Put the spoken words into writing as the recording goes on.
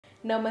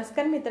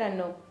नमस्कार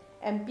मित्रांनो,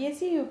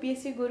 MPSC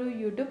UPSC गुरु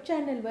YouTube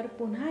चॅनलवर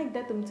पुन्हा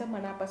एकदा तुमचं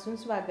मनापासून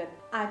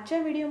स्वागत। आजच्या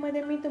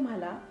व्हिडिओमध्ये मी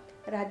तुम्हाला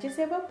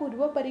राज्यसेवा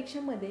पूर्व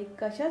परीक्षेमध्ये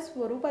कशा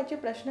स्वरूपाचे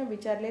प्रश्न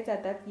विचारले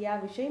जातात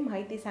याविषयी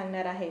माहिती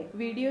सांगणार आहे।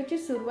 व्हिडिओची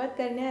सुरुवात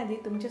करण्याआधी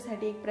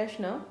तुमच्यासाठी एक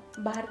प्रश्न,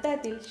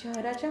 भारतातील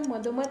शहराच्या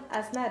मधोमध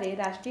असणारे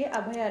राष्ट्रीय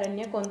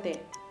अभयारण्य कोणते?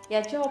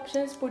 याचे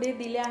ऑप्शन्स पुढे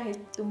दिले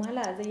आहेत।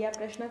 तुम्हाला जर या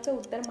प्रश्नाचं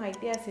उत्तर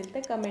माहिती असेल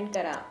तर कमेंट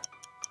करा।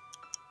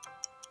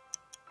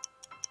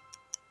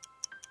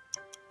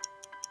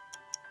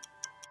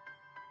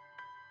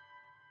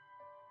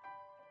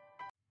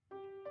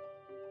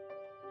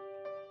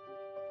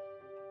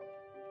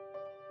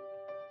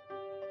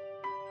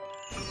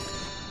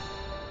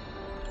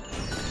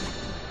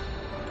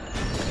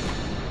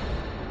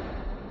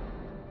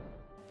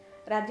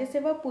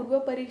 राज्यसेवा पूर्व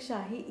परीक्षा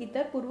ही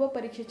इतर पूर्व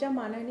परीक्षेच्या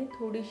मानाने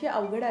थोडीशी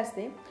अवघड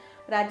असते।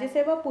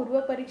 राज्यसेवा पूर्व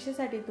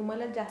परीक्षेसाठी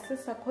तुम्हाला जास्त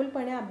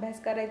सखोलपणे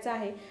अभ्यास करायचा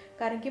आहे,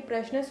 कारण की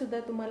प्रश्न सुद्धा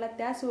तुम्हाला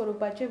त्या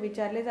स्वरूपाचे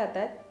विचारले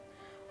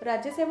जातात।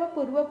 राज्यसेवा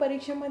पूर्व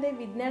परीक्षेमध्ये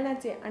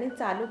विज्ञानाचे आणि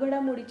चालू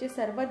घडामोडीचे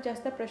सर्वात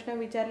जास्त प्रश्न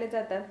विचारले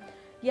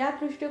जातात। या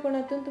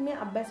दृष्टिकोनातून तुम्ही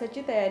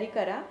अभ्यासाची तयारी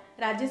करा।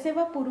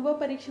 राज्यसेवा पूर्व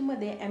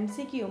परीक्षेमध्ये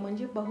MCQ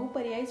म्हणजे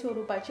बहुपर्यायी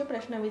स्वरूपाचे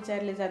प्रश्न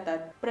विचारले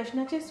जातात।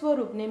 प्रश्नाचे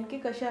स्वरूप नेमके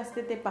कसे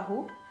असते ते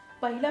पाहू।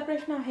 पहिला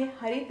प्रश्न आहे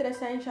हरित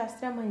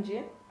रसायनशास्त्र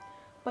म्हणजे,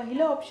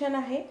 पहिलं ऑप्शन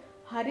आहे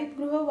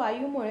हरितगृह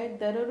वायूमुळे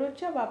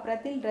दररोजच्या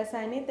वापरातील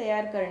रसायने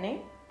तयार करणे।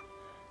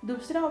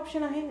 दुसरा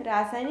ऑप्शन आहे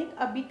रासायनिक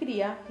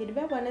अभिक्रिया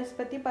हिरव्या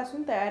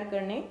वनस्पतीपासून तयार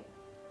करणे।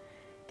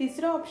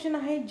 तिसरा ऑप्शन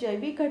आहे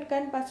जैविक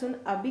घटकांपासून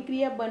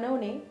अभिक्रिया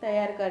बनवणे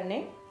तयार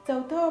करणे।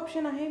 चौथा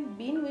ऑप्शन आहे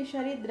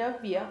बिनविषारी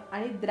द्रव्य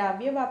आणि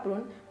द्राव्य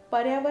वापरून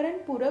पर्यावरण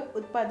पूरक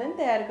उत्पादन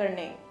तयार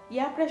करणे।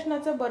 या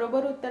प्रश्नाचं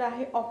बरोबर उत्तर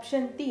आहे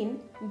ऑप्शन 3,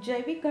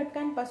 जैविक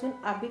घटकांपासून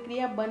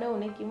अभिक्रिया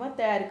बनवणे किंवा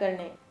तयार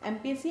करणे।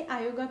 MPSC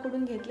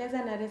आयोगाकडून घेतल्या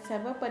जाणाऱ्या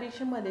सर्व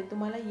परीक्षेमध्ये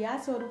तुम्हाला या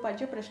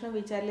स्वरूपाचे प्रश्न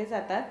विचारले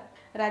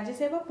जातात।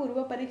 राज्यसेवा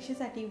पूर्व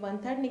परीक्षेसाठी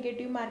 1/3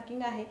 निगेटिव्ह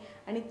मार्किंग आहे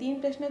आणि 3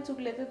 प्रश्न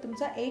चुकले तर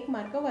तुमचा 1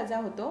 मार्क वजा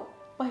होतो।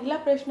 पहिला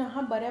प्रश्न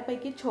हा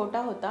बऱ्यापैकी छोटा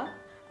होता।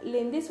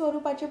 लेंदी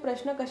स्वरूपाचे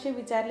प्रश्न कसे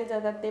विचारले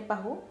जातात ते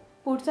पाहू।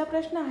 पुढचा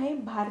प्रश्न आहे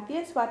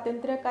भारतीय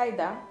स्वातंत्र्य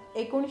कायदा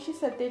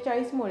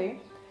 1947 मुळे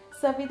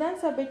संविधान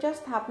सभेच्या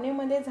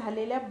स्थापनेमध्ये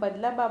झालेल्या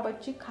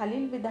बदलाबाबतची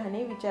खालील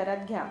विधाने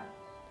विचारात घ्या।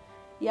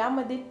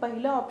 यामधील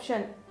पहिलं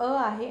ऑप्शन अ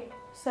आहे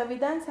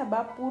संविधान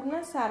सभा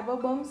पूर्ण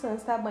सार्वभौम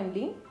संस्था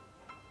बनली।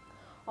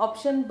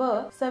 ऑप्शन ब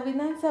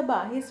संविधान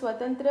सभा ही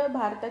स्वतंत्र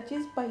भारताची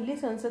पहिली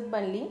संसद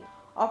बनली।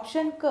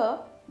 ऑप्शन क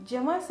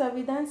जेव्हा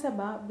संविधान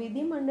सभा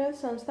विधिमंडळ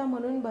संस्था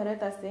म्हणून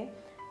भरत असते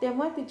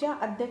तेव्हा तिच्या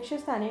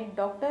अध्यक्षस्थानी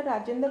डॉक्टर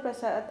राजेंद्र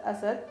प्रसाद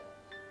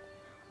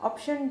असत।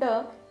 ऑप्शन ड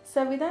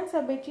संविधान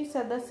सभेची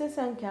सदस्य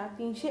संख्या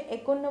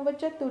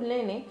 389च्या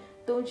तुलनेने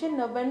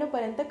 299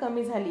 पर्यंत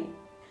कमी झाली।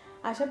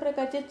 अशा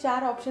प्रकारचे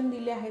 4 ऑप्शन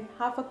दिले आहेत।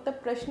 हा फक्त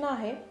प्रश्न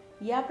आहे।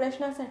 या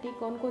प्रश्नासाठी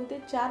कोणकोणते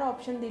 4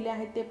 ऑप्शन दिले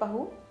आहेत ते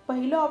पाहू।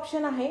 पहिलं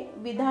ऑप्शन आहे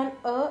विधान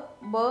अ,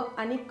 ब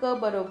आणि क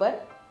बरोबर।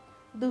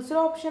 दुसरं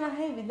ऑप्शन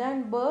आहे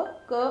विधान ब,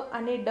 क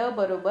आणि ड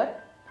बरोबर।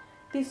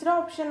 तिसरं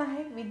ऑप्शन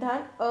आहे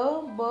विधान अ,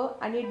 ब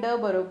आणि ड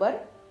बरोबर।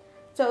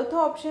 चौथं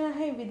ऑप्शन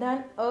आहे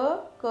विधान अ,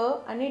 क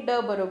आणि ड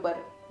बरोबर।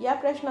 या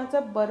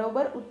प्रश्नाचं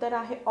बरोबर उत्तर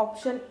आहे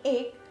ऑप्शन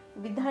 1,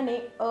 विधाने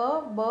अ,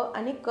 ब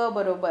आणि क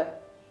बरोबर।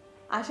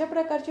 अशा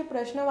प्रकारचे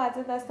प्रश्न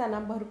वाचत असताना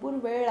भरपूर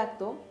वेळ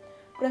लागतो।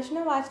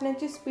 प्रश्न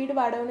वाचण्याची स्पीड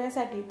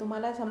वाढवण्यासाठी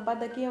तुम्हाला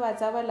संपादकीय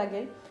वाचावा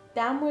लागेल,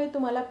 त्यामुळे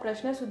तुम्हाला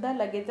प्रश्न सुद्धा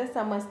लगेचच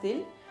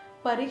समजतील।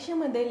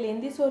 परीक्षेमध्ये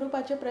लेंदी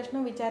स्वरूपाचे प्रश्न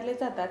विचारले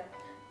जातात,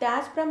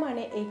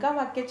 त्याचप्रमाणे एका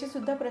वाक्याचे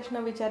सुद्धा प्रश्न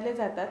विचारले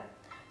जातात।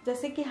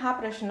 जसे की हा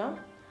प्रश्न,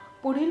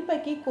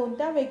 पुढीलपैकी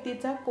कोणत्या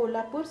व्यक्तीचा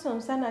कोल्हापूर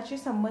संस्थानाशी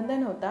संबंध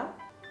नव्हता?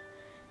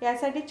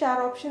 यासाठी 4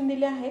 ऑप्शन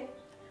दिले आहेत।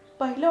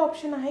 पहिलं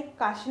ऑप्शन आहे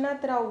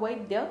काशीनाथराव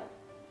वैद्य।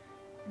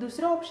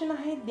 दुसरं ऑप्शन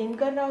आहे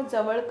दिनकरराव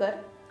जवळकर।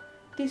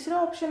 तिसरं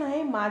ऑप्शन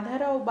आहे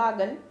माधवराव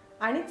बागल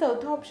आणि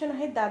चौथं ऑप्शन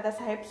आहे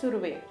दादासाहेब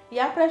सुर्वे।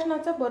 या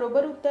प्रश्नाचं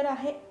बरोबर उत्तर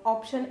आहे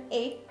ऑप्शन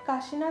 1,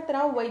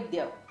 काशीनाथराव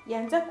वैद्य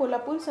यांचा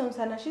कोल्हापूर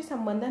संस्थानाशी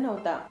संबंध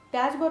नव्हता।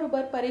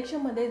 त्याचबरोबर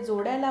परीक्षेमध्ये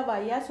जोड्या लावा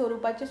या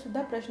स्वरूपाचे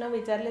सुद्धा प्रश्न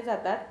विचारले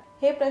जातात।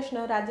 हे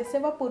प्रश्न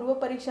राज्यसेवा पूर्व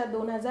परीक्षा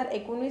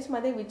 2019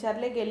 मध्ये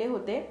विचारले गेले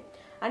होते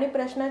आणि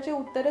प्रश्नाचे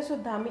उत्तरे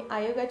सुद्धा मी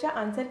आयोगाच्या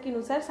आन्सर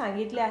कीनुसार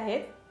सांगितले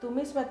आहेत।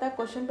 तुम्ही स्वतः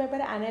क्वेश्चन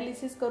पेपर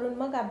ॲनालिसिस करून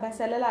मग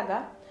अभ्यासाला लागा।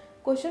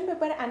 क्वेश्चन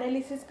पेपर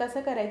ॲनालिसिस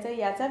कसं करायचं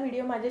याचा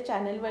व्हिडिओ माझ्या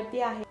चॅनलवरती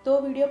आहे। तो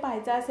व्हिडिओ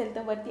पाहायचा असेल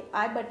तर वरती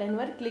आय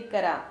बटनवर क्लिक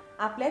करा।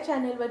 आपल्या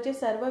चॅनलवरचे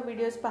सर्व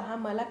व्हिडिओज पहा,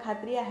 मला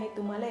खात्री आहे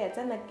तुम्हाला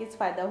याचा नक्कीच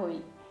फायदा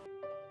होईल।